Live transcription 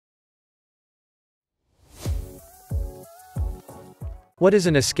What is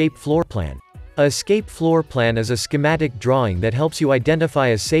an escape floor plan? A escape floor plan is a schematic drawing that helps you identify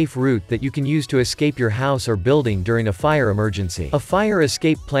a safe route that you can use to escape your house or building during a fire emergency. A fire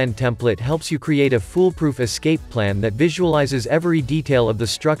escape plan template helps you create a foolproof escape plan that visualizes every detail of the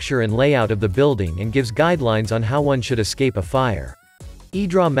structure and layout of the building and gives guidelines on how one should escape a fire.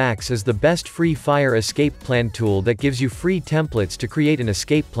 EdrawMax is the best free fire escape plan tool that gives you free templates to create an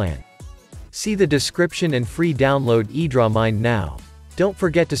escape plan. See the description and free download EdrawMax now. Don't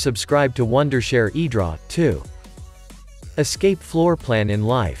forget to subscribe to Wondershare Edraw, too. Escape floor plan in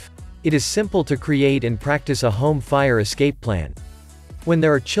life. It is simple to create and practice a home fire escape plan. When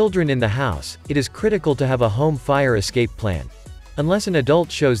there are children in the house, it is critical to have a home fire escape plan. Unless an adult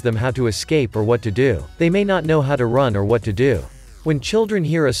shows them how to escape or what to do, they may not know how to run or what to do. When children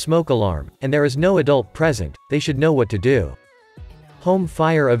hear a smoke alarm, and there is no adult present, they should know what to do. Home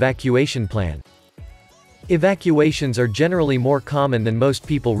fire evacuation plan. Evacuations are generally more common than most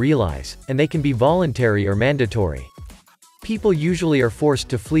people realize, and they can be voluntary or mandatory. People usually are forced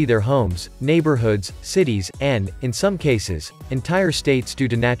to flee their homes, neighborhoods, cities, and, in some cases, entire states due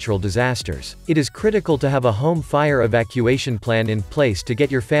to natural disasters. It is critical to have a home fire evacuation plan in place to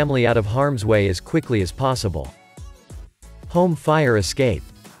get your family out of harm's way as quickly as possible. Home fire escape.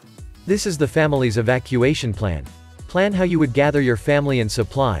 This is the family's evacuation plan. Plan how you would gather your family and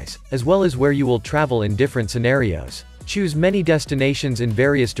supplies, as well as where you will travel in different scenarios. Choose many destinations in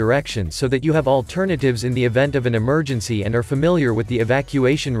various directions so that you have alternatives in the event of an emergency and are familiar with the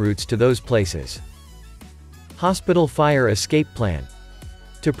evacuation routes to those places. Hospital fire escape plan.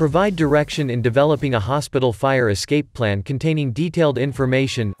 To provide direction in developing a hospital fire escape plan containing detailed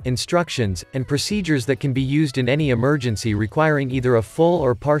information, instructions, and procedures that can be used in any emergency requiring either a full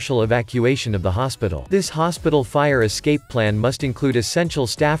or partial evacuation of the hospital. This hospital fire escape plan must include essential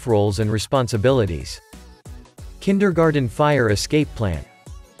staff roles and responsibilities. Kindergarten fire escape plan.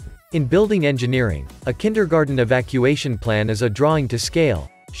 In building engineering, a kindergarten evacuation plan is a drawing to scale,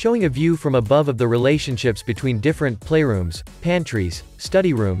 showing a view from above of the relationships between different playrooms, pantries,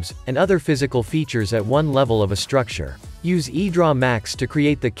 study rooms, and other physical features at one level of a structure. Use EdrawMax to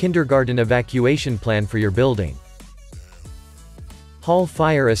create the kindergarten evacuation plan for your building. Hall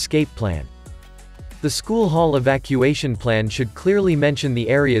fire escape plan. The school hall evacuation plan should clearly mention the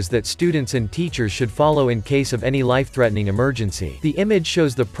areas that students and teachers should follow in case of any life-threatening emergency. The image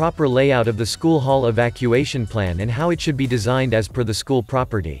shows the proper layout of the school hall evacuation plan and how it should be designed as per the school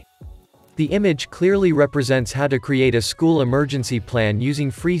property. The image clearly represents how to create a school emergency plan using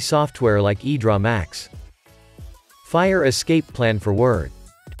free software like EdrawMax. Fire escape plan for Word.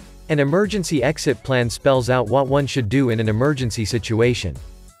 An emergency exit plan spells out what one should do in an emergency situation.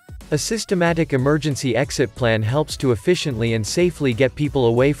 A systematic emergency exit plan helps to efficiently and safely get people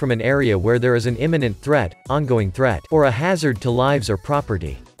away from an area where there is an imminent threat, ongoing threat, or a hazard to lives or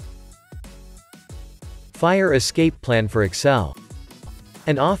property. Fire escape plan for Excel.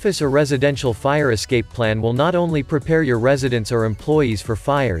 An office or residential fire escape plan will not only prepare your residents or employees for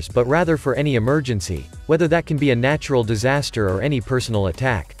fires but rather for any emergency, whether that can be a natural disaster or any personal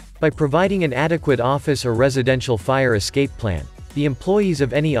attack. By providing an adequate office or residential fire escape plan, the employees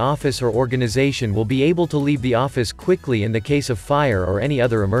of any office or organization will be able to leave the office quickly in the case of fire or any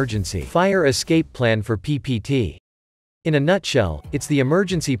other emergency. Fire escape plan for PPT. In a nutshell, it's the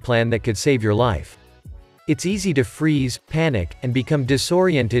emergency plan that could save your life. It's easy to freeze, panic, and become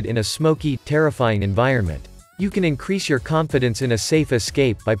disoriented in a smoky, terrifying environment. You can increase your confidence in a safe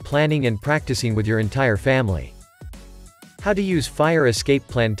escape by planning and practicing with your entire family. How to use fire escape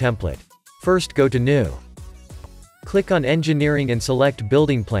plan template. First, go to New. Click on Engineering and select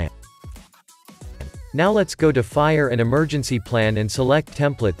Building Plan. Now let's go to Fire and Emergency Plan and select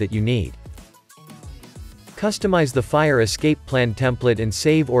Template that you need. Customize the Fire Escape Plan template and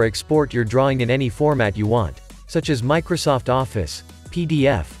save or export your drawing in any format you want, such as Microsoft Office,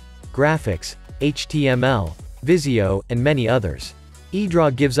 PDF, Graphics, HTML, Visio, and many others.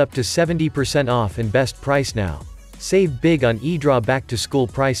 Edraw gives up to 70% off and best price now. Save big on Edraw back-to-school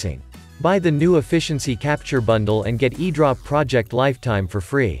pricing. Buy the new Efficiency Capture Bundle and get Edraw Project Lifetime for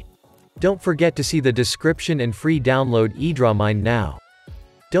free. Don't forget to see the description and free download EdrawMax now.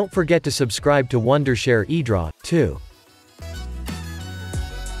 Don't forget to subscribe to Wondershare Edraw, too.